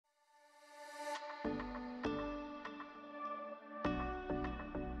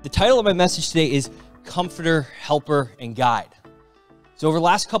The title of my message today is Comforter, Helper, and Guide. So over the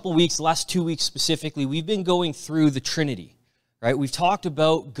last couple weeks, the last 2 weeks specifically, we've been going through the Trinity, right? We've talked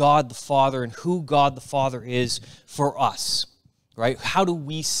about God the Father and who God the Father is for us, right? How do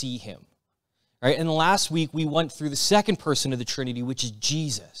we see him, right? And last week, we went through the second person of the Trinity, which is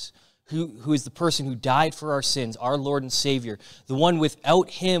Jesus, who is the person who died for our sins, our Lord and Savior. The one without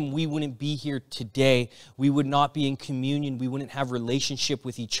him, we wouldn't be here today. We would not be in communion. We wouldn't have relationship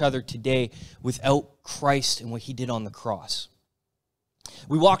with each other today without Christ and what he did on the cross.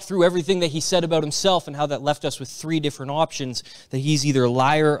 We walked through everything that he said about himself and how that left us with three different options, that he's either a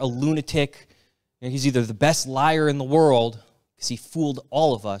liar, a lunatic, and he's either the best liar in the world, because he fooled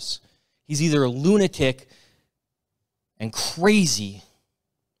all of us. He's either a lunatic and crazy,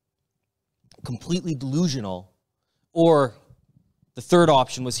 completely delusional, or the third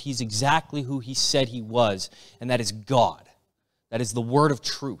option was he's exactly who he said he was, and that is God. That is the word of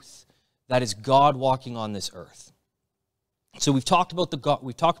truth. That is God walking on this earth. So we've talked about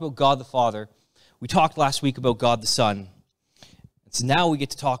God the Father. We talked last week about God the Son. So now we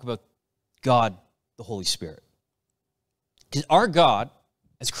get to talk about God the Holy Spirit. Because our God,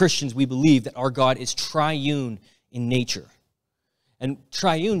 as Christians, we believe that our God is triune in nature. And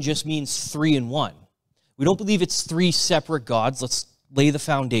triune just means three in one. We don't believe it's three separate gods. Let's lay the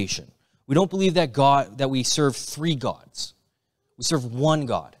foundation. We don't believe that we serve three gods. We serve one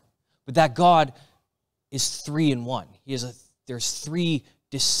God. But that God is three in one. There's three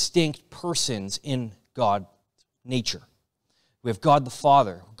distinct persons in God's nature. We have God the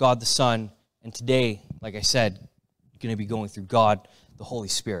Father, God the Son, and today, like I said, we're going to be going through God the Holy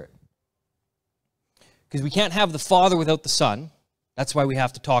Spirit. Because we can't have the Father without the Son. That's why we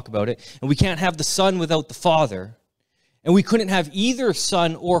have to talk about it. And we can't have the Son without the Father. And we couldn't have either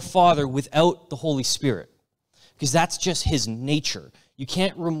Son or Father without the Holy Spirit. Because that's just his nature. You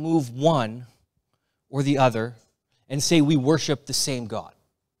can't remove one or the other and say we worship the same God.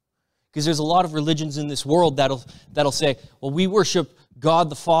 Because there's a lot of religions in this world that'll say, well, we worship God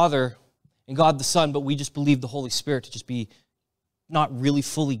the Father and God the Son, but we just believe the Holy Spirit to just be not really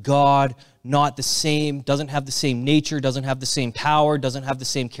fully God, not the same, doesn't have the same nature, doesn't have the same power, doesn't have the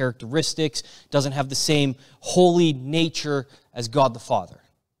same characteristics, doesn't have the same holy nature as God the Father.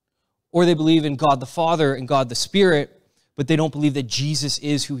 Or they believe in God the Father and God the Spirit, but they don't believe that Jesus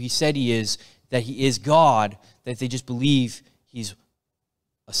is who he said he is, that he is God, that they just believe he's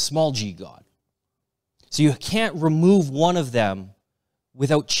a small g God. So you can't remove one of them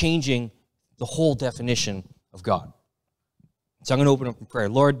without changing the whole definition of God. So I'm going to open up in prayer.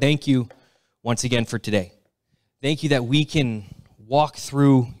 Lord, thank you once again for today. Thank you that we can walk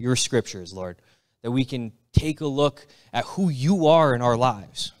through your scriptures, Lord, that we can take a look at who you are in our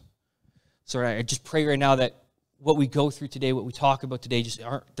lives. So I just pray right now that what we go through today, what we talk about today,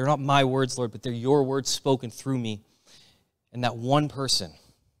 they're not my words, Lord, but they're your words spoken through me. And that one person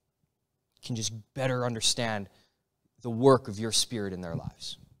can just better understand the work of your Spirit in their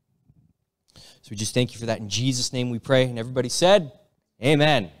lives. So we just thank you for that. In Jesus' name we pray. And everybody said,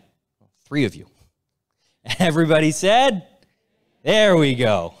 amen. 3 of you. Everybody said, there we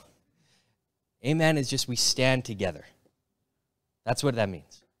go. Amen is just we stand together. That's what that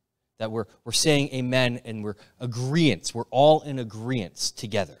means. That we're saying amen and we're agreeance. We're all in agreeance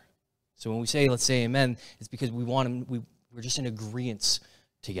together. So when we say, let's say amen, it's because we're just in agreeance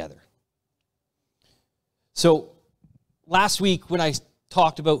together. So last week when I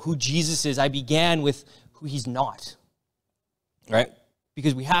talked about who Jesus is, I began with who he's not, right?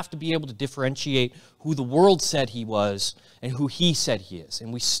 Because we have to be able to differentiate who the world said he was and who he said he is.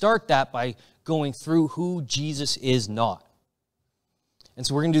 And we start that by going through who Jesus is not. And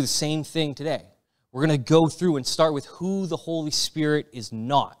so we're going to do the same thing today. We're going to go through and start with who the Holy Spirit is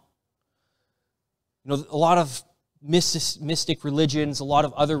not. You know, a lot of mystic religions, a lot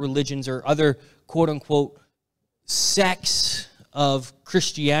of other religions or other quote-unquote sects of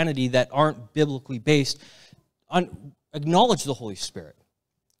Christianity that aren't biblically based acknowledge the Holy Spirit.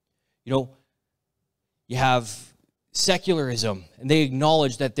 You know, you have secularism, and they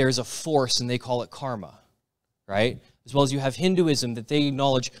acknowledge that there's a force, and they call it karma, right? As well as you have Hinduism, that they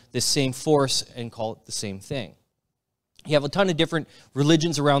acknowledge this same force and call it the same thing. You have a ton of different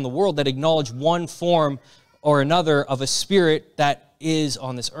religions around the world that acknowledge one form or another of a spirit that is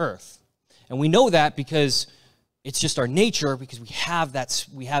on this earth. And we know that because it's just our nature, because we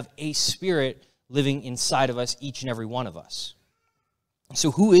have a spirit living inside of us, each and every one of us.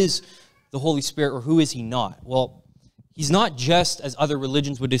 So who is the Holy Spirit, or who is he not? Well, he's not just, as other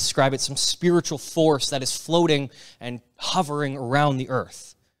religions would describe it, some spiritual force that is floating and hovering around the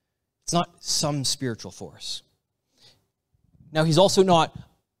earth. It's not some spiritual force. Now, he's also not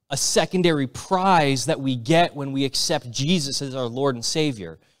a secondary prize that we get when we accept Jesus as our Lord and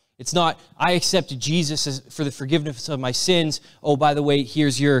Savior. It's not, I accepted Jesus for the forgiveness of my sins. Oh, by the way,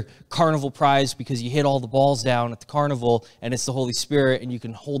 here's your carnival prize because you hit all the balls down at the carnival, and it's the Holy Spirit, and you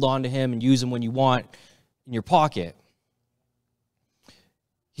can hold on to him and use him when you want in your pocket.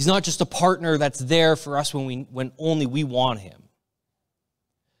 He's not just a partner that's there for us when only we want him.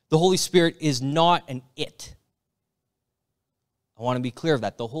 The Holy Spirit is not an it. I want to be clear of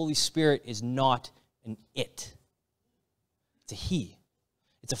that. The Holy Spirit is not an it. It's a he.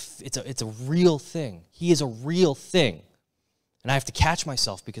 It's a real thing. He is a real thing. And I have to catch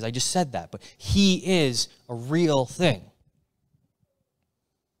myself because I just said that. But he is a real thing.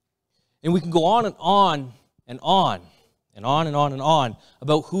 And we can go on and on and on and on and on and on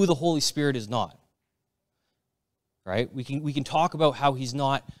about who the Holy Spirit is not. Right? We can talk about how he's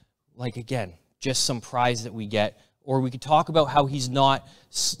not, like, again, just some prize that we get. Or we could talk about how he's not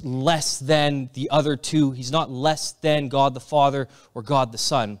less than the other two. He's not less than God the Father or God the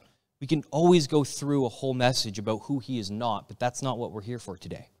Son. We can always go through a whole message about who he is not, but that's not what we're here for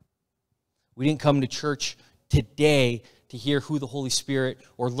today. We didn't come to church today to hear who the Holy Spirit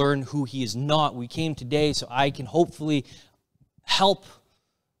or learn who he is not. We came today so I can hopefully help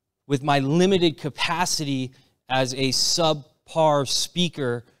with my limited capacity as a subpar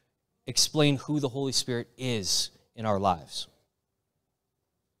speaker explain who the Holy Spirit is in our lives.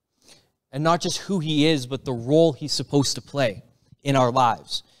 And not just who he is, but the role he's supposed to play in our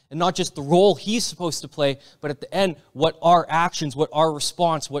lives. And not just the role he's supposed to play, but at the end, what our actions, what our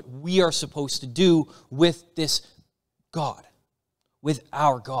response, what we are supposed to do with this God, with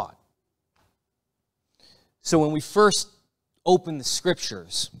our God. So when we first open the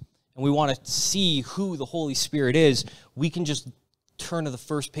scriptures and we want to see who the Holy Spirit is, we can just turn to the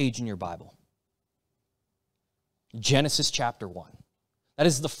first page in your Bible. Genesis chapter 1. That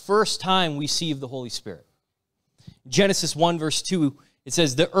is the first time we see of the Holy Spirit. Genesis 1 verse 2, it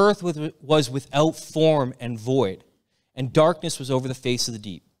says, "The earth was without form and void, and darkness was over the face of the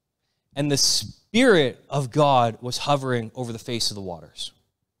deep. And the Spirit of God was hovering over the face of the waters."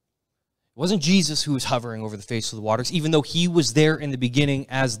 It wasn't Jesus who was hovering over the face of the waters, even though he was there in the beginning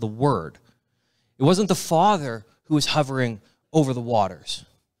as the Word. It wasn't the Father who was hovering over the waters.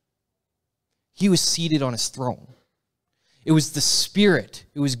 He was seated on his throne. It was the Spirit.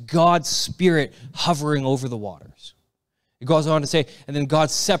 It was God's Spirit hovering over the waters. It goes on to say, and then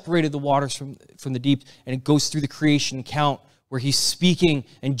God separated the waters from the deep, and it goes through the creation account where he's speaking,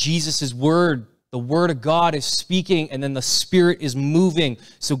 and Jesus' word, the Word of God is speaking, and then the Spirit is moving.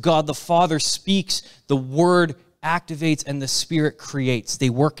 So God the Father speaks, the Word activates, and the Spirit creates. They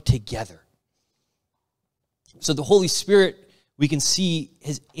work together. So the Holy Spirit, we can see,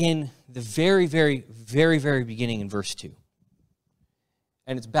 is in the very, very, very, very beginning in verse 2.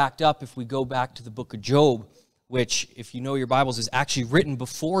 And it's backed up if we go back to the book of Job, which, if you know your Bibles, is actually written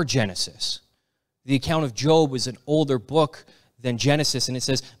before Genesis. The account of Job is an older book than Genesis, and it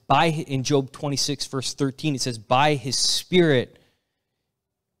says, in Job 26, verse 13, it says, "By his Spirit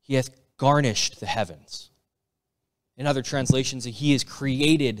he hath garnished the heavens." In other translations, he has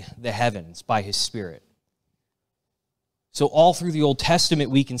created the heavens by his Spirit. So all through the Old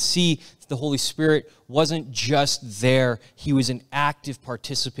Testament, we can see that the Holy Spirit wasn't just there. He was an active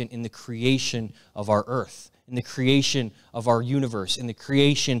participant in the creation of our earth, in the creation of our universe, in the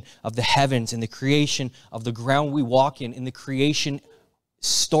creation of the heavens, in the creation of the ground we walk in the creation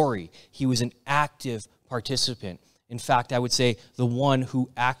story. He was an active participant. In fact, I would say the one who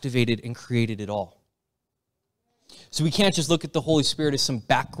activated and created it all. So we can't just look at the Holy Spirit as some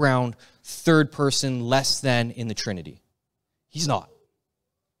background, third person, less than in the Trinity. He's not.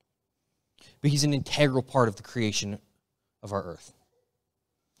 But he's an integral part of the creation of our earth.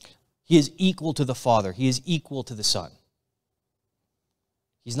 He is equal to the Father. He is equal to the Son.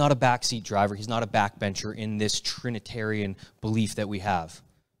 He's not a backseat driver. He's not a backbencher in this Trinitarian belief that we have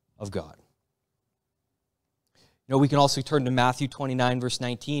of God. You know, we can also turn to Matthew 29, verse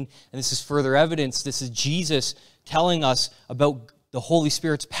 19, and this is further evidence. This is Jesus telling us about the Holy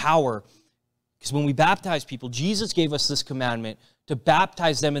Spirit's power. Because when we baptize people, Jesus gave us this commandment to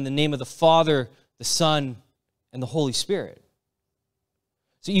baptize them in the name of the Father, the Son, and the Holy Spirit.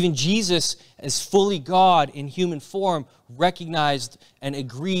 So even Jesus, as fully God in human form, recognized and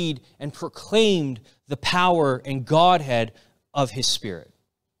agreed and proclaimed the power and Godhead of his Spirit.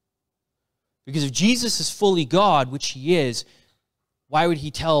 Because if Jesus is fully God, which he is, why would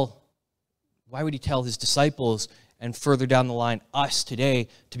he tell his disciples and further down the line us today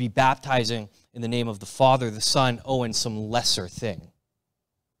to be baptizing in the name of the Father, the Son, and some lesser thing?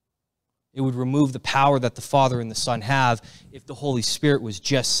 It would remove the power that the Father and the Son have if the Holy Spirit was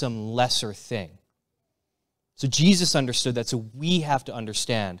just some lesser thing. So Jesus understood that, so we have to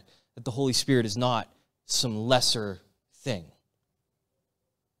understand that the Holy Spirit is not some lesser thing.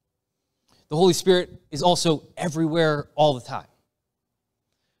 The Holy Spirit is also everywhere all the time.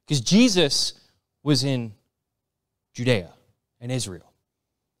 Because Jesus was in Judea and Israel.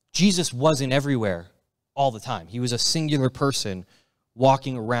 Jesus wasn't everywhere all the time. He was a singular person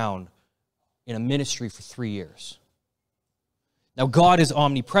walking around in a ministry for 3 years. Now, God is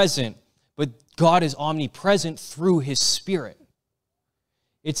omnipresent, but God is omnipresent through His Spirit.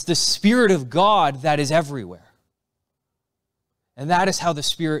 It's the Spirit of God that is everywhere. And that is how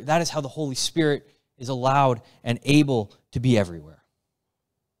the Holy Spirit is allowed and able to be everywhere.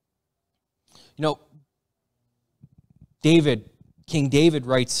 You know, King David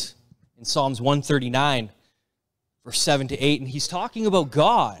writes in Psalms 139, verse 7 to 8, and he's talking about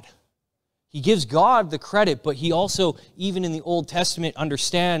God. He gives God the credit, but he also, even in the Old Testament,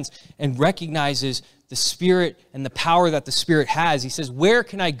 understands and recognizes the Spirit and the power that the Spirit has. He says, where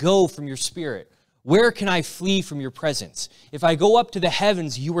can I go from your Spirit? Where can I flee from your presence? If I go up to the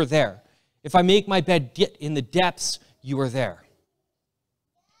heavens, you are there. If I make my bed in the depths, you are there.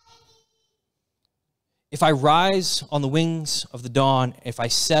 If I rise on the wings of the dawn, if I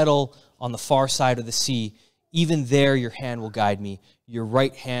settle on the far side of the sea, even there your hand will guide me. Your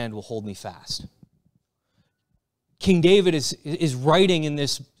right hand will hold me fast. King David is writing in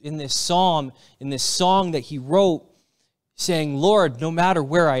this psalm, in this song that he wrote, saying, Lord, no matter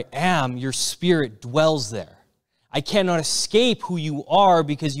where I am, your Spirit dwells there. I cannot escape who you are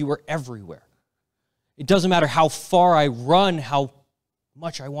because you are everywhere. It doesn't matter how far I run, how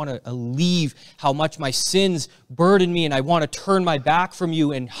much I want to leave, how much my sins burden me, and I want to turn my back from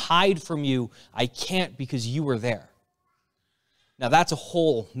you and hide from you. I can't because you are there. Now, that's a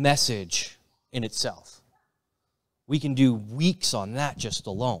whole message in itself. We can do weeks on that just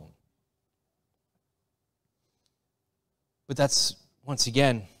alone. But that's, once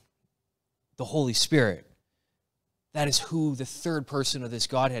again, the Holy Spirit. That is who the third person of this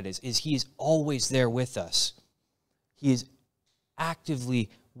Godhead is He is always there with us. He is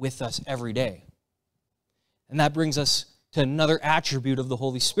actively with us every day. And that brings us to another attribute of the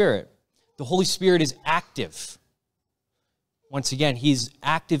Holy Spirit. The Holy Spirit is active. Once again, He's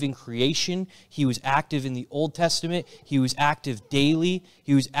active in creation. He was active in the Old Testament. He was active daily.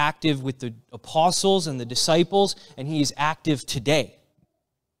 He was active with the apostles and the disciples, and He is active today.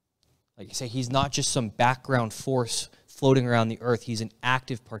 Like I say, He's not just some background force floating around the earth. He's an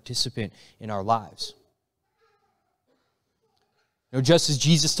active participant in our lives. You know, just as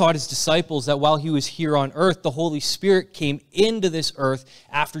Jesus taught His disciples that while He was here on earth, the Holy Spirit came into this earth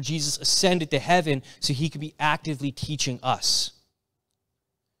after Jesus ascended to heaven so He could be actively teaching us.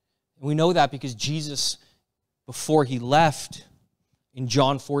 And we know that because Jesus, before He left, in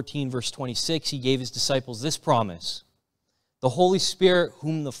John 14, verse 26, He gave His disciples this promise. The Holy Spirit,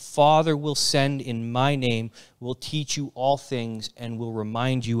 whom the Father will send in my name, will teach you all things and will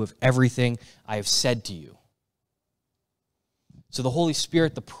remind you of everything I have said to you. So the Holy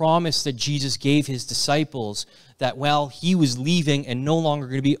Spirit, the promise that Jesus gave His disciples, that while He was leaving and no longer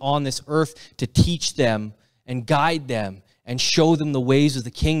going to be on this earth to teach them and guide them and show them the ways of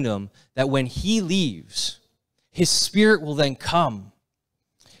the kingdom, that when He leaves, His Spirit will then come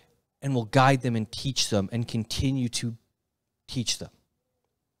and will guide them and teach them and continue to teach them.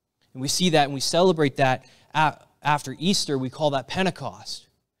 And we see that and we celebrate that after Easter. We call that Pentecost.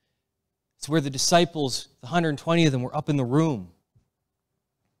 It's where the disciples, the 120 of them, were up in the room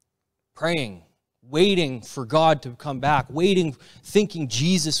praying, waiting for God to come back, waiting, thinking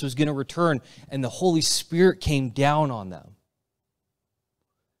Jesus was going to return, and the Holy Spirit came down on them,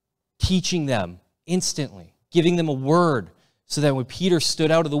 teaching them instantly, giving them a word, so that when Peter stood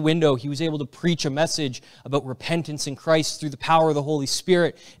out of the window, he was able to preach a message about repentance in Christ through the power of the Holy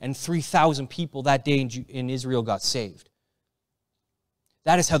Spirit, and 3,000 people that day in Israel got saved.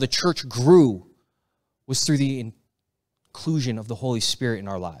 That is how the church grew, was through the inclusion of the Holy Spirit in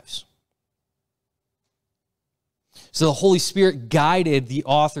our lives. So the Holy Spirit guided the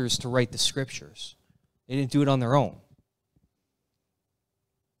authors to write the Scriptures. They didn't do it on their own.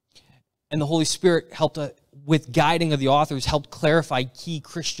 And the Holy Spirit helped, with guiding of the authors, helped clarify key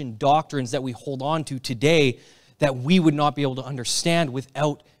Christian doctrines that we hold on to today that we would not be able to understand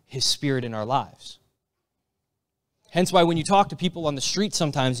without His Spirit in our lives. Hence why when you talk to people on the street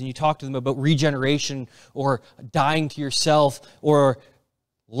sometimes and you talk to them about regeneration or dying to yourself or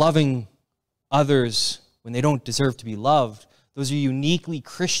loving others when they don't deserve to be loved, those are uniquely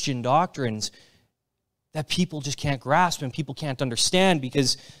Christian doctrines that people just can't grasp and people can't understand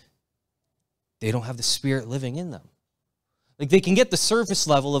because they don't have the Spirit living in them. Like, they can get the surface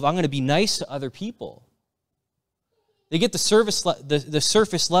level of, I'm going to be nice to other people. They get the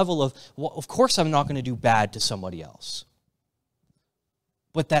surface level of, well, of course I'm not going to do bad to somebody else.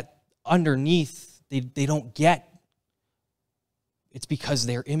 But that underneath, they don't get. It's because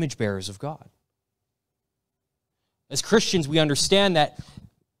they're image bearers of God. As Christians, we understand that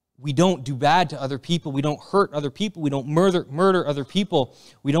we don't do bad to other people. We don't hurt other people. We don't murder other people.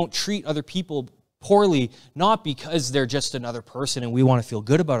 We don't treat other people poorly, not because they're just another person and we want to feel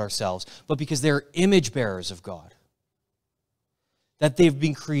good about ourselves, but because they're image bearers of God. That they've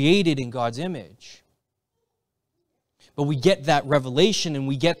been created in God's image. But we get that revelation and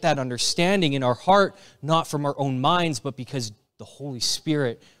we get that understanding in our heart, not from our own minds, but because the Holy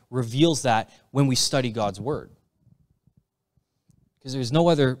Spirit reveals that when we study God's Word. Because there's no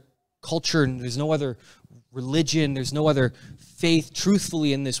other culture, and there's no other religion, there's no other faith,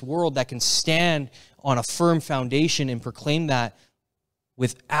 truthfully, in this world that can stand on a firm foundation and proclaim that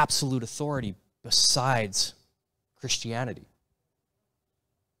with absolute authority besides Christianity.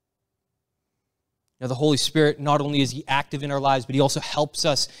 Now, the Holy Spirit, not only is He active in our lives, but He also helps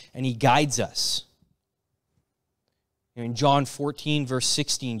us and He guides us. In John 14, verse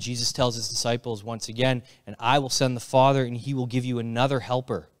 16, Jesus tells His disciples once again, and I will send the Father, and He will give you another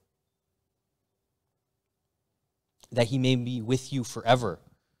helper, that He may be with you forever.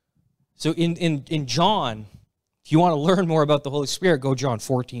 So in John, if you want to learn more about the Holy Spirit, go John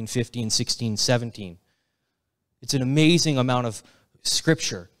 14, 15, 16, 17. It's an amazing amount of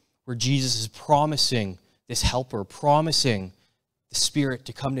Scripture where Jesus is promising this helper, promising the Spirit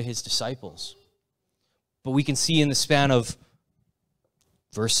to come to His disciples. But we can see in the span of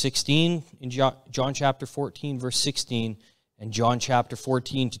verse 16, in John chapter 14, verse 16, and John chapter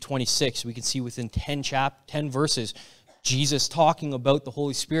 14 to 26, we can see within 10 verses, Jesus talking about the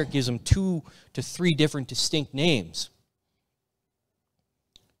Holy Spirit gives Him 2 to 3 different distinct names.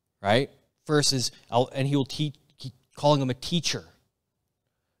 Right? First is, and He will calling Him a teacher,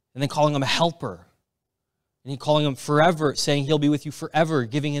 and then calling Him a helper. And He calling Him forever, saying He'll be with you forever,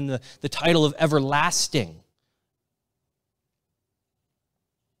 giving Him the title of everlasting.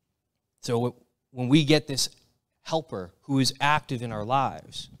 So when we get this helper who is active in our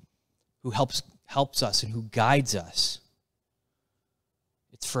lives, who helps us and who guides us,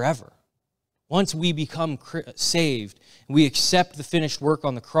 it's forever. Once we become saved, and we accept the finished work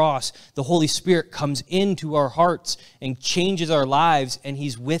on the cross, the Holy Spirit comes into our hearts and changes our lives, and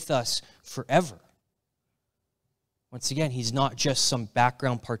He's with us forever. Once again, He's not just some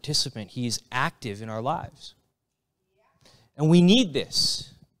background participant. He is active in our lives. And we need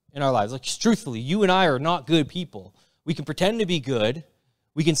this in our lives. Like, truthfully, you and I are not good people. We can pretend to be good.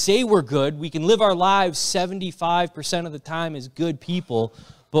 We can say we're good. We can live our lives 75% of the time as good people.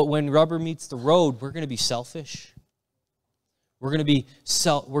 But when rubber meets the road, we're going to be selfish. We're going to be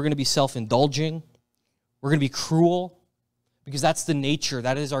self-indulging. We're going to be cruel. Because that's the nature.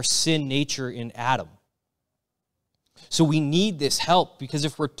 That is our sin nature in Adam. So we need this help, because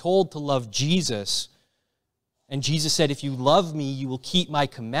if we're told to love Jesus, and Jesus said, if you love me, you will keep my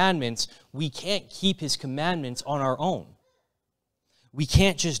commandments, we can't keep His commandments on our own. We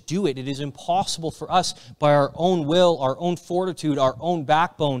can't just do it. It is impossible for us by our own will, our own fortitude, our own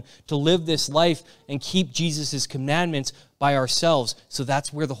backbone to live this life and keep Jesus' commandments by ourselves. So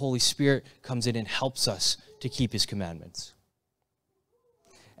that's where the Holy Spirit comes in and helps us to keep His commandments.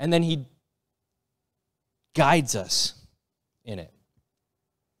 And then He guides us in it.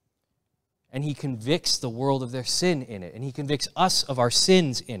 And He convicts the world of their sin in it. And He convicts us of our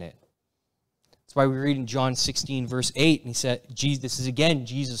sins in it. That's why we read in John 16, verse 8, and He said, this is again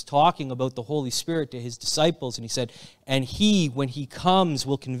Jesus talking about the Holy Spirit to His disciples, and He said, and He, when He comes,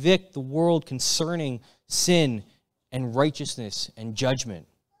 will convict the world concerning sin and righteousness and judgment.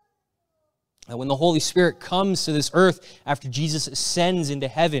 And when the Holy Spirit comes to this earth after Jesus ascends into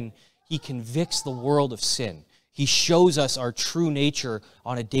heaven, He convicts the world of sin. He shows us our true nature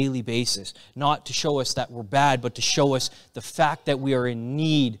on a daily basis, not to show us that we're bad, but to show us the fact that we are in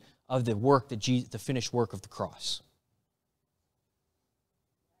need of the work that the finished work of the cross.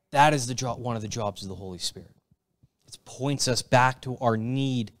 That is one of the jobs of the Holy Spirit. It points us back to our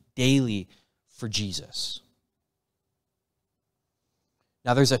need daily for Jesus.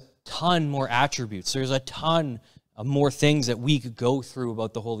 Now, there's a ton more attributes. There's a ton of more things that we could go through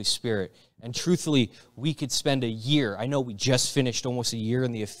about the Holy Spirit. And truthfully, we could spend a year. I know we just finished almost a year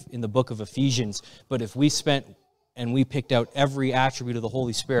in the book of Ephesians, but if we spent and we picked out every attribute of the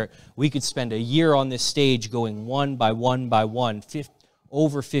Holy Spirit, we could spend a year on this stage going one by one by one,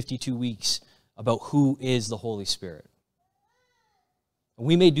 over 52 weeks, about who is the Holy Spirit. And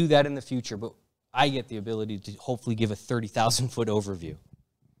we may do that in the future, but I get the ability to hopefully give a 30,000-foot overview.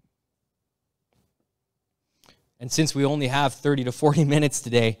 And since we only have 30 to 40 minutes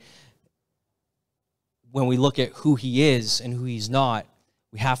today, when we look at who he is and who he's not,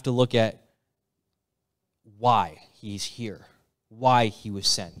 we have to look at why he's here, why he was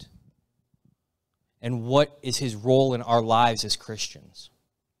sent, and what is his role in our lives as Christians.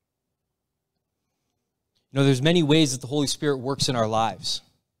 You know, there's many ways that the Holy Spirit works in our lives.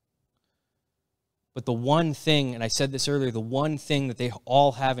 But the one thing, and I said this earlier, the one thing that they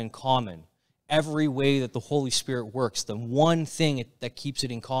all have in common, every way that the Holy Spirit works, the one thing that keeps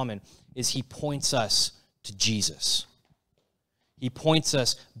it in common is he points us to Jesus. He points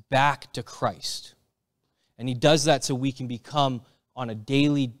us back to Christ. And he does that so we can become, on a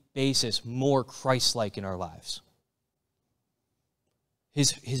daily basis, more Christ-like in our lives.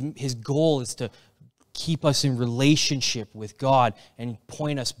 His goal is to keep us in relationship with God and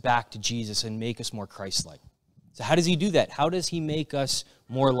point us back to Jesus and make us more Christ-like. So how does he do that? How does he make us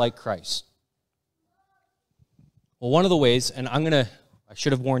more like Christ? Well, one of the ways, and I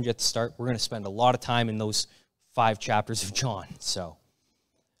should have warned you at the start, we're going to spend a lot of time in those 5 chapters of John. So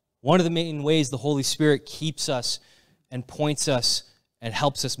one of the main ways the Holy Spirit keeps us and points us and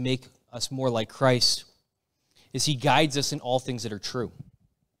helps us make us more like Christ is he guides us in all things that are true.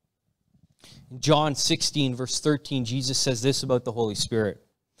 In John 16, verse 13, Jesus says this about the Holy Spirit.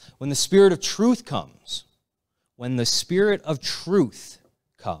 When the Spirit of truth comes,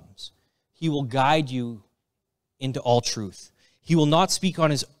 he will guide you into all truth. He will not speak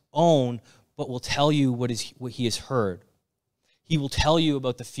on his own, but will tell you what he has heard. He will tell you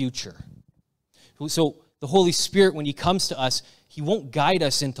about the future. So the Holy Spirit, when he comes to us, he won't guide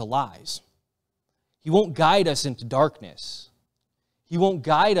us into lies. He won't guide us into darkness. He won't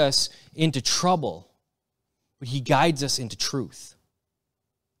guide us into trouble, but he guides us into truth.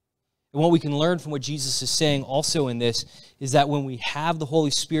 And what we can learn from what Jesus is saying also in this is that when we have the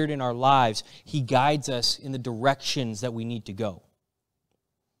Holy Spirit in our lives, he guides us in the directions that we need to go.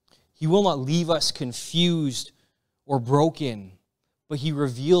 He will not leave us confused or broken, but he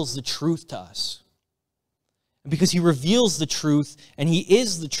reveals the truth to us. And because he reveals the truth and he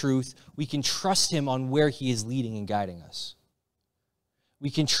is the truth, we can trust him on where he is leading and guiding us. We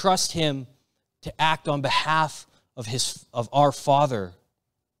can trust him to act on behalf of our Father,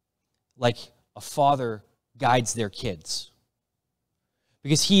 like a father guides their kids.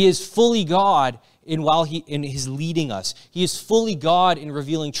 Because he is fully God in his leading us. He is fully God in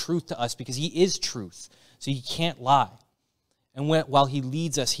revealing truth to us because he is truth. So he can't lie. And while he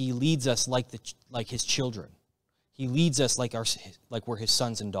leads us like his children. He leads us like we're his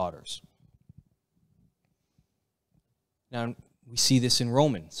sons and daughters. Now, we see this in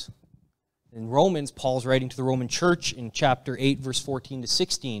Romans. In Romans, Paul's writing to the Roman church in chapter 8, verse 14 to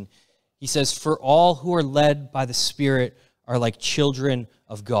 16. He says, "For all who are led by the Spirit are like children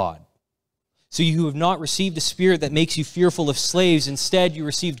of God. So you have not received a spirit that makes you fearful of slaves. Instead, you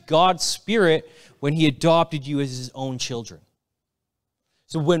received God's Spirit when he adopted you as his own children."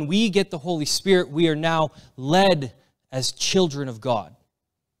 So when we get the Holy Spirit, we are now led as children of God.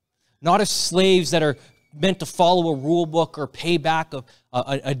 Not as slaves that are meant to follow a rule book or pay back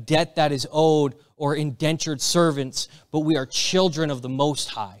a debt that is owed, or indentured servants, but we are children of the Most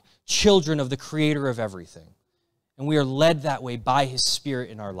High, children of the Creator of everything. And we are led that way by his Spirit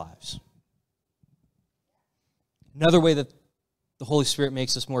in our lives. Another way that the Holy Spirit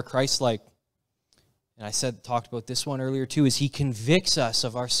makes us more Christ-like, and I talked about this one earlier too, is he convicts us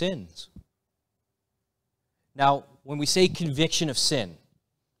of our sins. Now, when we say conviction of sin,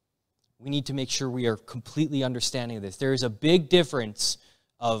 we need to make sure we are completely understanding of this. There is a big difference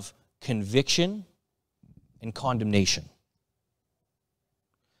of conviction and condemnation.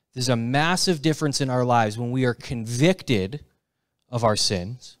 There's a massive difference in our lives when we are convicted of our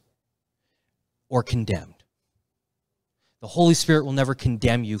sins or condemned. The Holy Spirit will never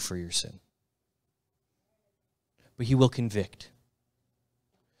condemn you for your sin, but he will convict.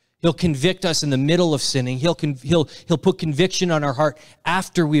 He'll convict us in the middle of sinning. He'll put conviction on our heart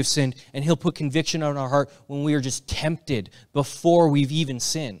after we have sinned, and he'll put conviction on our heart when we are just tempted before we've even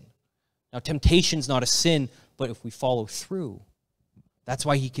sinned. Now, temptation's not a sin, but if we follow through, that's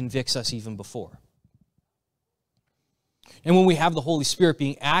why he convicts us even before. And when we have the Holy Spirit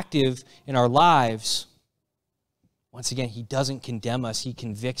being active in our lives, once again, he doesn't condemn us. He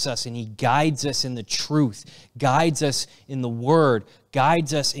convicts us, and he guides us in the truth, guides us in the word,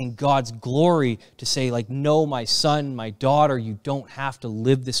 guides us in God's glory to say, like, no, my son, my daughter, you don't have to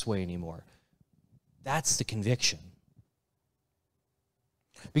live this way anymore. That's the conviction.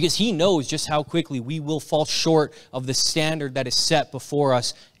 Because he knows just how quickly we will fall short of the standard that is set before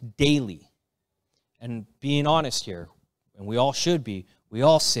us daily. And being honest here, and we all should be, we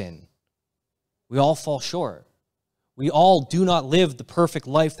all sin. We all fall short. We all do not live the perfect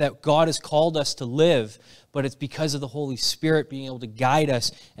life that God has called us to live, but it's because of the Holy Spirit being able to guide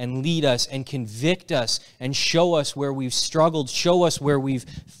us and lead us and convict us and show us where we've struggled, show us where we've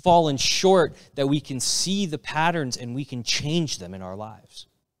fallen short, that we can see the patterns and we can change them in our lives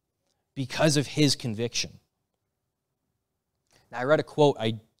because of His conviction. Now, I read a quote.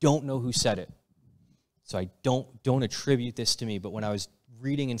 I don't know who said it, so I don't attribute this to me, but when I was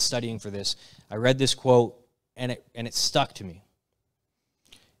reading and studying for this, I read this quote, and it stuck to me.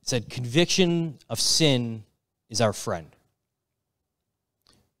 It said, "Conviction of sin is our friend."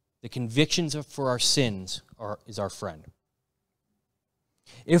 The convictions for our sins is our friend.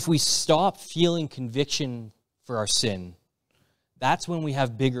 If we stop feeling conviction for our sin, that's when we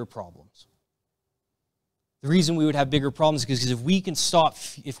have bigger problems. The reason we would have bigger problems is because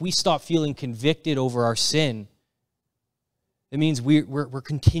if we stop feeling convicted over our sin, it means we're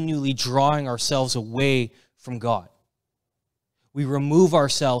continually drawing ourselves away from God. We remove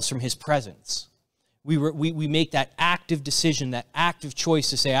ourselves from His presence. We make that active decision, that active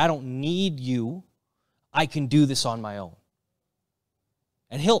choice to say, I don't need you. I can do this on my own.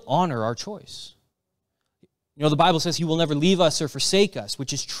 And He'll honor our choice. You know, the Bible says He will never leave us or forsake us,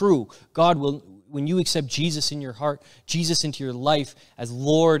 which is true. God will, when you accept Jesus in your heart, Jesus into your life as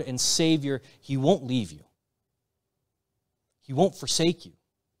Lord and Savior, He won't leave you. He won't forsake you.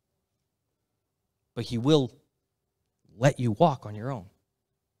 But He will let you walk on your own.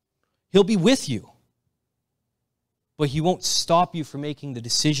 He'll be with you. But He won't stop you from making the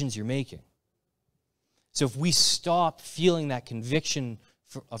decisions you're making. So if we stop feeling that conviction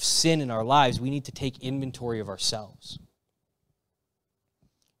of sin in our lives, we need to take inventory of ourselves.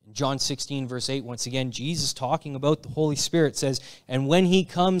 In John 16, verse 8, once again, Jesus talking about the Holy Spirit says, "And when He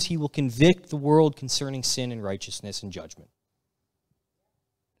comes, He will convict the world concerning sin and righteousness and judgment."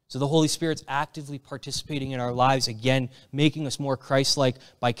 So the Holy Spirit's actively participating in our lives, again, making us more Christ-like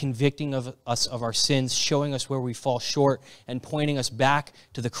by convicting us of our sins, showing us where we fall short, and pointing us back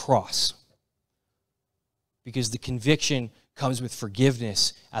to the cross. Because the conviction comes with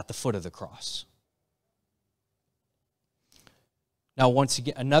forgiveness at the foot of the cross. Now, once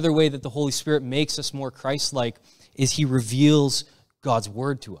again, another way that the Holy Spirit makes us more Christ-like is He reveals God's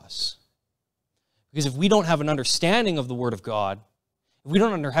Word to us. Because if we don't have an understanding of the Word of God, if we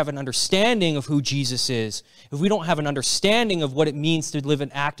don't have an understanding of who Jesus is, if we don't have an understanding of what it means to live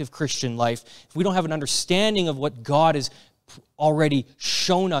an active Christian life, if we don't have an understanding of what God has already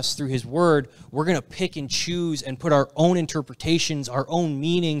shown us through His Word, we're going to pick and choose and put our own interpretations, our own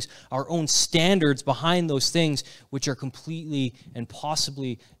meanings, our own standards behind those things, which are completely and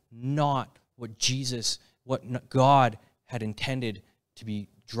possibly not what God had intended to be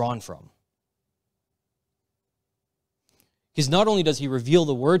drawn from. Because not only does He reveal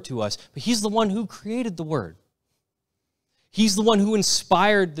the Word to us, but He's the one who created the Word. He's the one who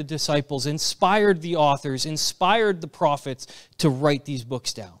inspired the disciples, inspired the authors, inspired the prophets to write these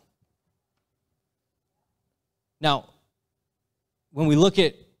books down. Now, when we look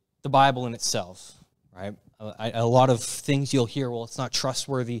at the Bible in itself, right, a lot of things you'll hear, well, it's not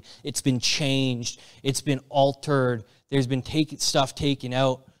trustworthy, it's been changed, it's been altered, there's been stuff taken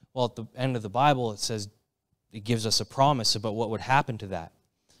out. Well, at the end of the Bible, it gives us a promise about what would happen to that.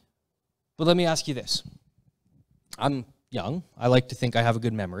 But let me ask you this. I'm young. I like to think I have a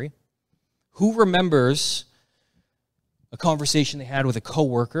good memory. Who remembers a conversation they had with a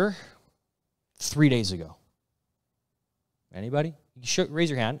coworker 3 days ago? Anybody? You should raise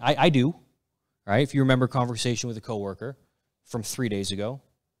your hand. I do. Right? If you remember a conversation with a coworker from 3 days ago.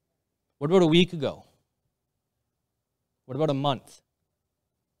 What about a week ago? What about a month?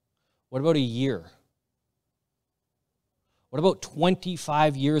 What about a year? What about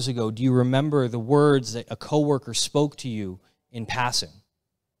 25 years ago? Do you remember the words that a coworker spoke to you in passing?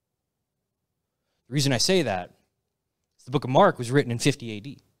 The reason I say that is the book of Mark was written in 50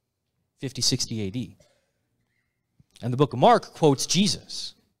 AD, 50, 60 AD. And the book of Mark quotes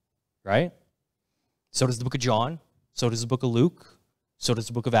Jesus, right? So does the book of John. So does the book of Luke. So does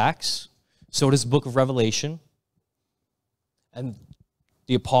the book of Acts. So does the book of Revelation. And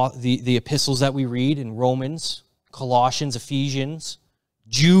the epistles that we read in Romans, Colossians, Ephesians,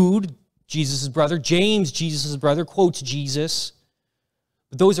 Jude, Jesus' brother, James, Jesus' brother, quotes Jesus.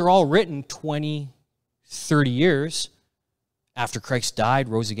 But those are all written 20, 30 years after Christ died,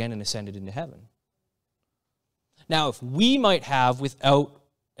 rose again, and ascended into heaven. Now, if we might have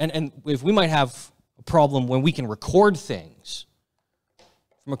if we might have a problem when we can record things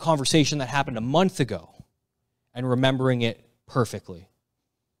from a conversation that happened a month ago and remembering it perfectly.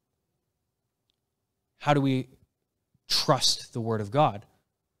 how do we trust the Word of God?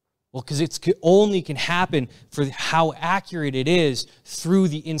 Well, because it only can happen for how accurate it is through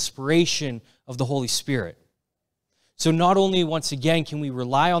the inspiration of the Holy Spirit. So not only, once again, can we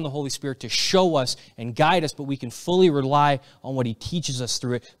rely on the Holy Spirit to show us and guide us, but we can fully rely on what He teaches us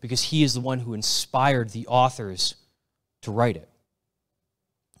through it, because He is the one who inspired the authors to write it.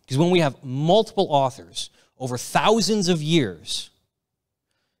 Because when we have multiple authors over thousands of years,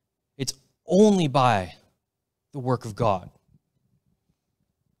 it's only by the work of God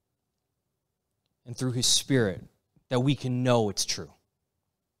and through His Spirit that we can know it's true.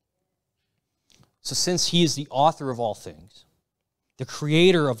 So since He is the author of all things, the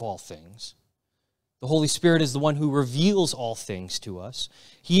creator of all things, the Holy Spirit is the one who reveals all things to us.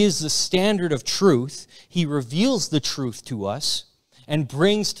 He is the standard of truth. He reveals the truth to us and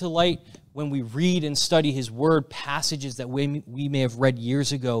brings to light, when we read and study His Word, passages that we may have read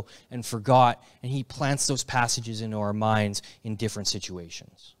years ago and forgot, and He plants those passages into our minds in different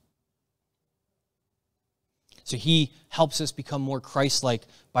situations. So He helps us become more Christ-like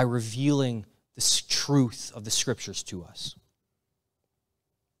by revealing the truth of the Scriptures to us.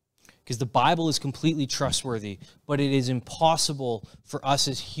 Because the Bible is completely trustworthy, but it is impossible for us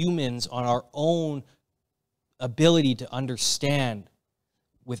as humans on our own ability to understand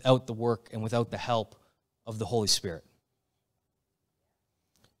without the work and without the help of the Holy Spirit.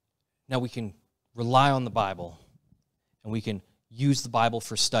 Now we can rely on the Bible, and we can use the Bible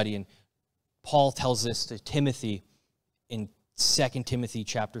for study. And Paul tells this to Timothy in 2 Timothy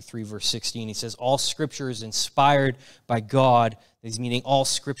chapter 3, verse 16. He says, all Scripture is inspired by God. He's meaning all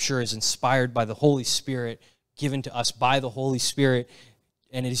Scripture is inspired by the Holy Spirit, given to us by the Holy Spirit.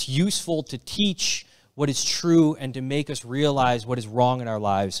 And it is useful to teach what is true and to make us realize what is wrong in our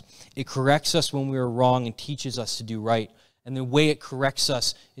lives. It corrects us when we are wrong and teaches us to do right. And the way it corrects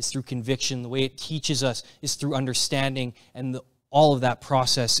us is through conviction. The way it teaches us is through understanding. And all of that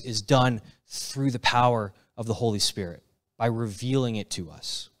process is done through the power of the Holy Spirit, by revealing it to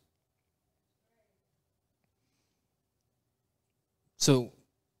us. So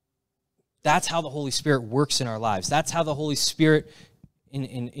that's how the Holy Spirit works in our lives. That's how the Holy Spirit,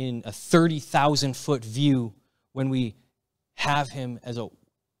 in a 30,000-foot view, when we have Him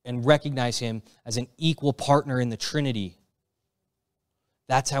and recognize Him as an equal partner in the Trinity,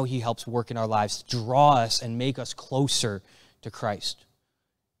 that's how He helps work in our lives, draw us and make us closer to Christ.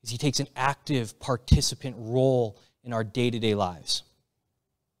 He takes an active participant role in our day-to-day lives.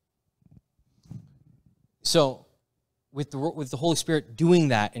 So, with the Holy Spirit doing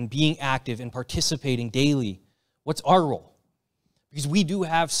that and being active and participating daily, what's our role? Because we do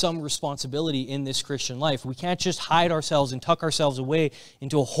have some responsibility in this Christian life. We can't just hide ourselves and tuck ourselves away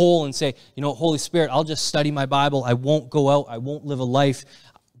into a hole and say, Holy Spirit, I'll just study my Bible. I won't go out. I won't live a life.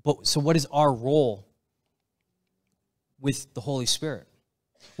 So what is our role with the Holy Spirit?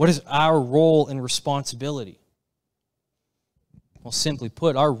 What is our role and responsibility? Well, simply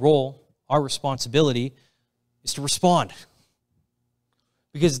put, our role, our responsibility is to respond.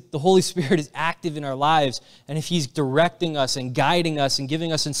 Because the Holy Spirit is active in our lives, and if He's directing us and guiding us and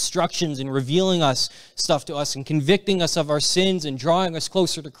giving us instructions and revealing us stuff to us and convicting us of our sins and drawing us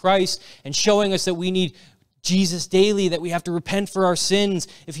closer to Christ and showing us that we need Jesus daily, that we have to repent for our sins,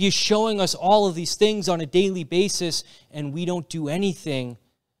 if He is showing us all of these things on a daily basis and we don't do anything,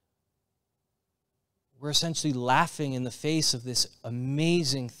 we're essentially laughing in the face of this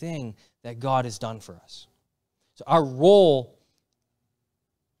amazing thing that God has done for us. So our role,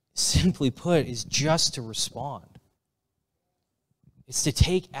 simply put, is just to respond. It's to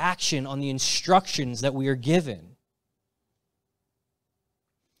take action on the instructions that we are given.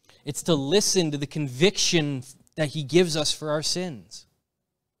 It's to listen to the conviction that He gives us for our sins.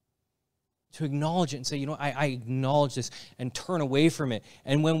 To acknowledge it and say, I acknowledge this, and turn away from it.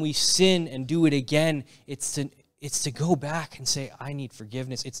 And when we sin and do it again, it's to go back and say, I need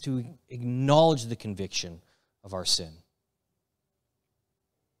forgiveness. It's to acknowledge the conviction of our sin.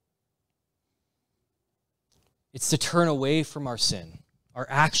 It's to turn away from our sin. Our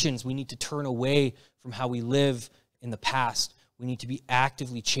actions, we need to turn away from how we live in the past. We need to be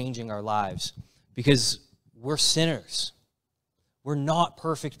actively changing our lives because we're sinners. We're not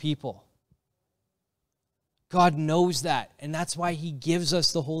perfect people. God knows that, and that's why He gives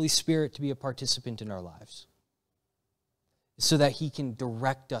us the Holy Spirit to be a participant in our lives, so that He can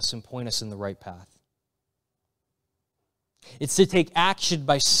direct us and point us in the right path. It's to take action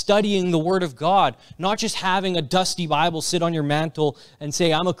by studying the Word of God, not just having a dusty Bible sit on your mantle and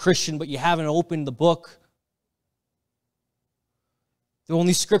say, I'm a Christian, but you haven't opened the book. The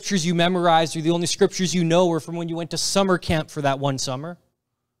only scriptures you memorized or the only scriptures you know are from when you went to summer camp for that one summer.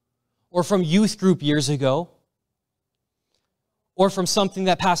 or from youth group years ago, or from something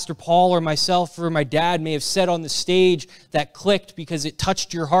that Pastor Paul or myself or my dad may have said on the stage that clicked because it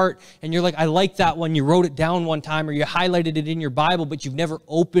touched your heart, and you're like, I like that one, you wrote it down one time, or you highlighted it in your Bible, but you've never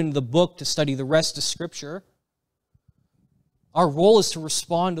opened the book to study the rest of Scripture. Our role is to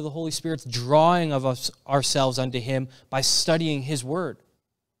respond to the Holy Spirit's drawing of ourselves unto Him by studying His Word.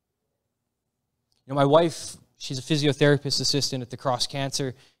 You know, my wife, she's a physiotherapist assistant at the Cross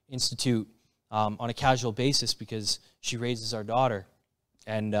Cancer Institute on a casual basis because she raises our daughter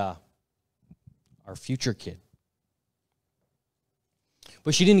and our future kid.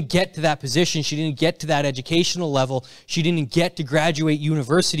 But she didn't get to that position. She didn't get to that educational level. She didn't get to graduate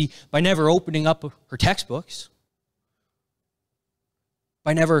university by never opening up her textbooks,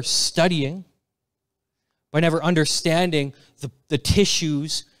 by never studying, by never understanding the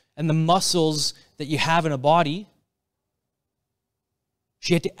tissues and the muscles that you have in a body.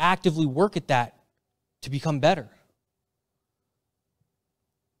 She had to actively work at that to become better.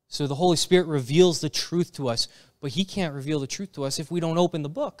 So the Holy Spirit reveals the truth to us, but He can't reveal the truth to us if we don't open the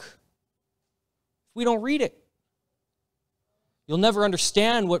book, if we don't read it. You'll never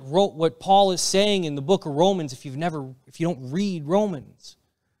understand what Paul is saying in the book of Romans if you don't read Romans.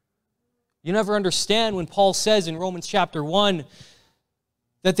 You never understand when Paul says in Romans chapter 1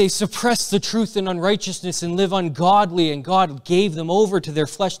 that they suppress the truth in unrighteousness and live ungodly, and God gave them over to their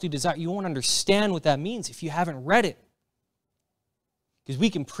fleshly desire. You won't understand what that means if you haven't read it. Because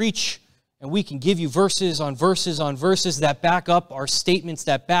we can preach and we can give you verses on verses on verses that back up our statements,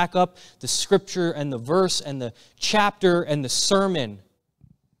 that back up the Scripture and the verse and the chapter and the sermon.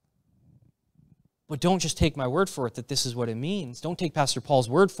 But don't just take my word for it that this is what it means. Don't take Pastor Paul's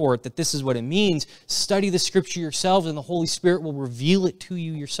word for it that this is what it means. Study the Scripture yourselves, and the Holy Spirit will reveal it to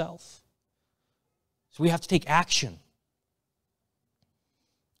you yourself. So we have to take action.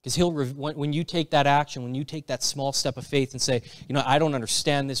 Because when you take that action, when you take that small step of faith and say, you know, I don't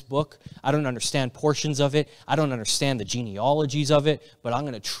understand this book, I don't understand portions of it, I don't understand the genealogies of it, but I'm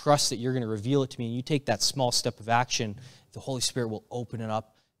going to trust that you're going to reveal it to me, and you take that small step of action, the Holy Spirit will open it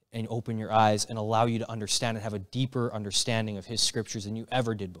up and open your eyes and allow you to understand and have a deeper understanding of His Scriptures than you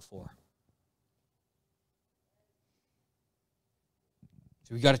ever did before.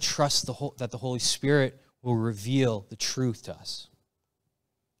 So we've got to trust that the Holy Spirit will reveal the truth to us.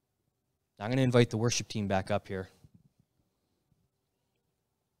 I'm going to invite the worship team back up here,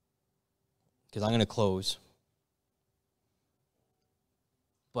 because I'm going to close.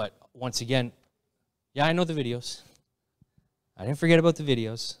 But once again, yeah, I know the videos. I didn't forget about the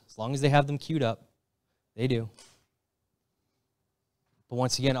videos. As long as they have them queued up, they do. But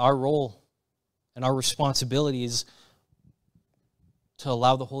once again, our role and our responsibility is to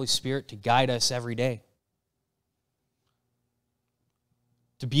allow the Holy Spirit to guide us every day.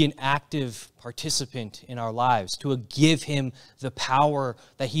 To be an active participant in our lives, to give Him the power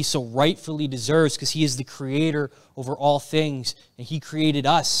that He so rightfully deserves, because He is the creator over all things, and He created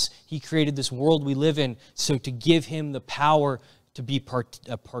us. He created this world we live in, so to give Him the power to be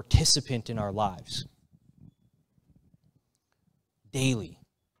a participant in our lives. Daily.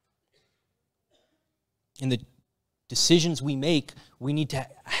 In the decisions we make, we need to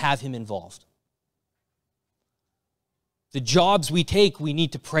have Him involved. The jobs we take, we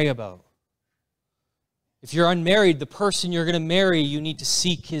need to pray about. If you're unmarried, the person you're going to marry, you need to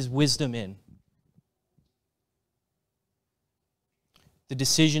seek His wisdom in. The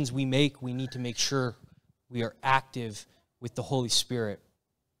decisions we make, we need to make sure we are active with the Holy Spirit,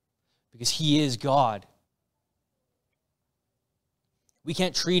 because He is God. We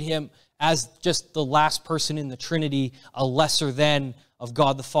can't treat Him as just the last person in the Trinity, a lesser than of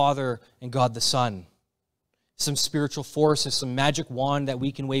God the Father and God the Son. Some spiritual force, some magic wand that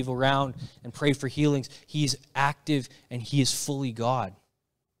we can wave around and pray for healings. He is active and He is fully God.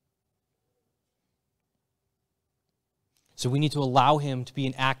 So we need to allow Him to be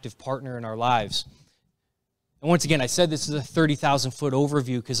an active partner in our lives. And once again, I said this is a 30,000-foot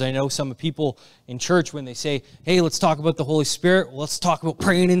overview because I know some people in church, when they say, hey, let's talk about the Holy Spirit, well, let's talk about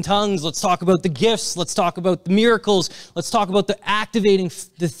praying in tongues, let's talk about the gifts, let's talk about the miracles, let's talk about the activating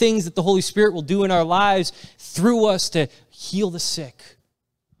the things that the Holy Spirit will do in our lives through us to heal the sick,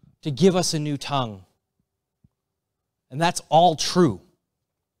 to give us a new tongue. And that's all true.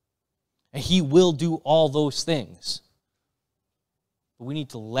 And He will do all those things. But we need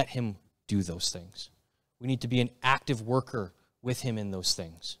to let Him do those things. We need to be an active worker with Him in those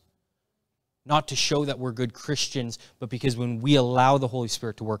things. Not to show that we're good Christians, but because when we allow the Holy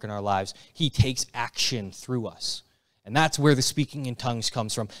Spirit to work in our lives, He takes action through us. And that's where the speaking in tongues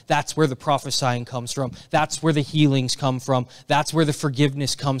comes from. That's where the prophesying comes from. That's where the healings come from. That's where the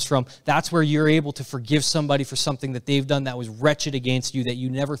forgiveness comes from. That's where you're able to forgive somebody for something that they've done that was wretched against you, that you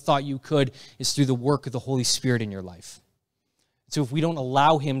never thought you could, is through the work of the Holy Spirit in your life. So if we don't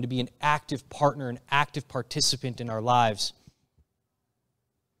allow him to be an active partner, an active participant in our lives,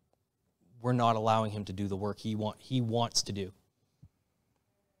 we're not allowing him to do the work he wants to do.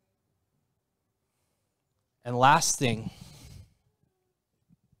 And last thing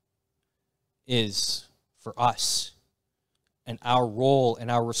is for us, and our role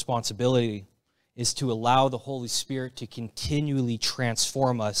and our responsibility is to allow the Holy Spirit to continually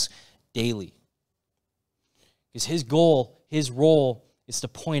transform us daily. Because his goal, his role is to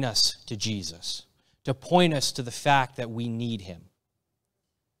point us to Jesus, to point us to the fact that we need him.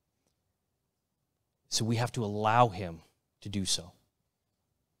 So we have to allow him to do so.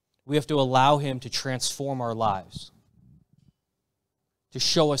 We have to allow him to transform our lives, to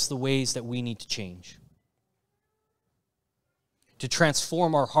show us the ways that we need to change, to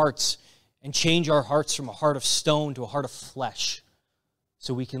transform our hearts and change our hearts from a heart of stone to a heart of flesh,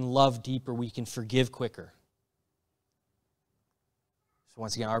 so we can love deeper, we can forgive quicker. So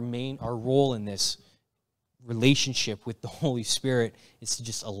once again, our role in this relationship with the Holy Spirit is to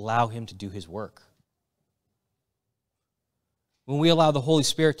just allow him to do his work. When we allow the Holy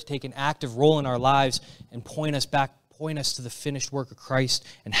Spirit to take an active role in our lives and point us to the finished work of Christ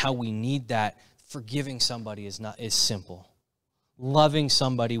and how we need that, forgiving somebody is simple. Loving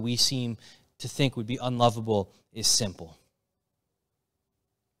somebody we seem to think would be unlovable is simple.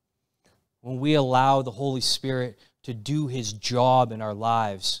 When we allow the Holy Spirit to do his job in our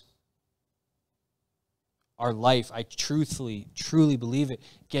lives, our life, I truly believe it,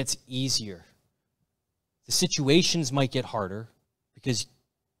 gets easier. The situations might get harder because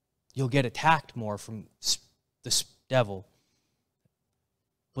you'll get attacked more from the devil,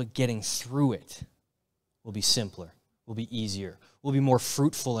 but getting through it will be simpler, will be easier, will be more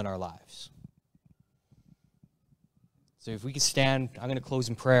fruitful in our lives. So if we could stand, I'm going to close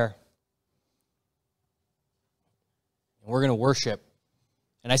in prayer. And we're going to worship.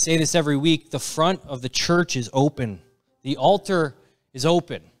 And I say this every week, the front of the church is open. The altar is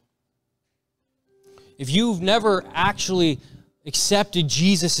open. If you've never actually accepted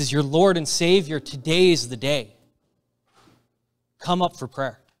Jesus as your Lord and Savior, today is the day. Come up for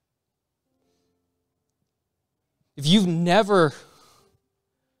prayer. If you've never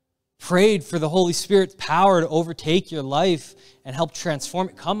prayed for the Holy Spirit's power to overtake your life and help transform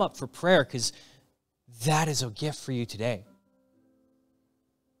it, come up for prayer, because that is a gift for you today.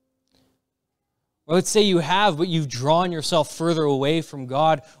 Or let's say you have, but you've drawn yourself further away from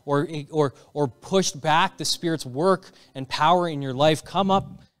God or pushed back the Spirit's work and power in your life. Come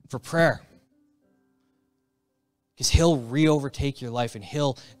up for prayer. Because he'll re-overtake your life and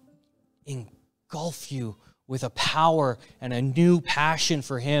he'll engulf you with a power and a new passion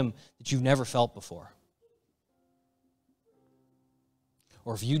for him that you've never felt before.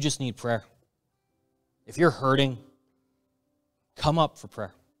 Or if you just need prayer, if you're hurting, come up for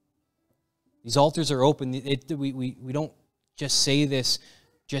prayer. These altars are open. We don't just say this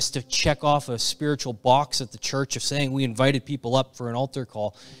just to check off a spiritual box at the church of saying we invited people up for an altar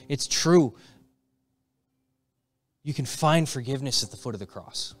call. It's true. You can find forgiveness at the foot of the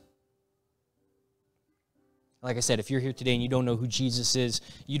cross. Like I said, if you're here today and you don't know who Jesus is,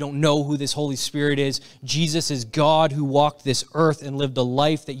 you don't know who this Holy Spirit is, Jesus is God who walked this earth and lived a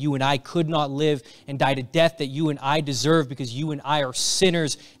life that you and I could not live and died a death that you and I deserve because you and I are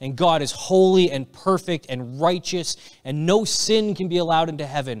sinners and God is holy and perfect and righteous and no sin can be allowed into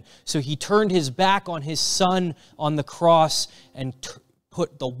heaven. So he turned his back on his son on the cross and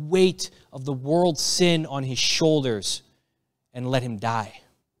put the weight of the world's sin on his shoulders and let him die.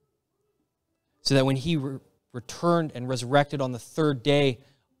 So that when he returned and resurrected on the third day,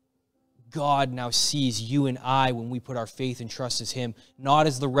 God now sees you and I, when we put our faith and trust in him, not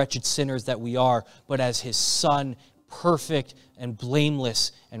as the wretched sinners that we are, but as his son, perfect and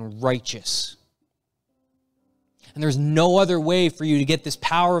blameless and righteous. And there's no other way for you to get this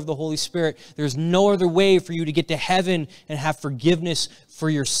power of the Holy Spirit. There's no other way for you to get to heaven and have forgiveness for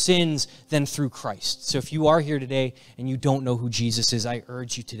your sins than through Christ. So if you are here today and you don't know who Jesus is, I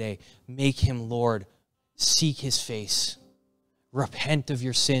urge you today, make him Lord. Seek his face, repent of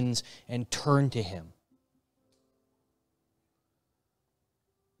your sins, and turn to him.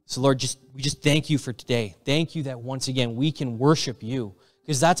 So Lord, we just thank you for today. Thank you that once again we can worship you,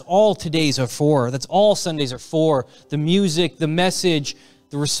 because that's all today's are for. That's all Sundays are for. The music, the message,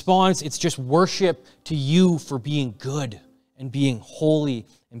 the response, it's just worship to you for being good and being holy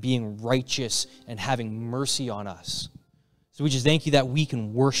and being righteous and having mercy on us. So we just thank you that we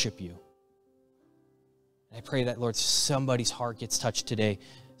can worship you. And I pray that, Lord, somebody's heart gets touched today.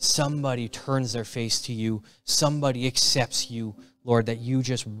 Somebody turns their face to you. Somebody accepts you, Lord, that you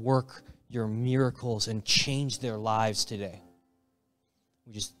just work your miracles and change their lives today.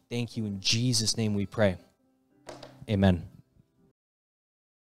 We just thank you. In Jesus' name we pray. Amen.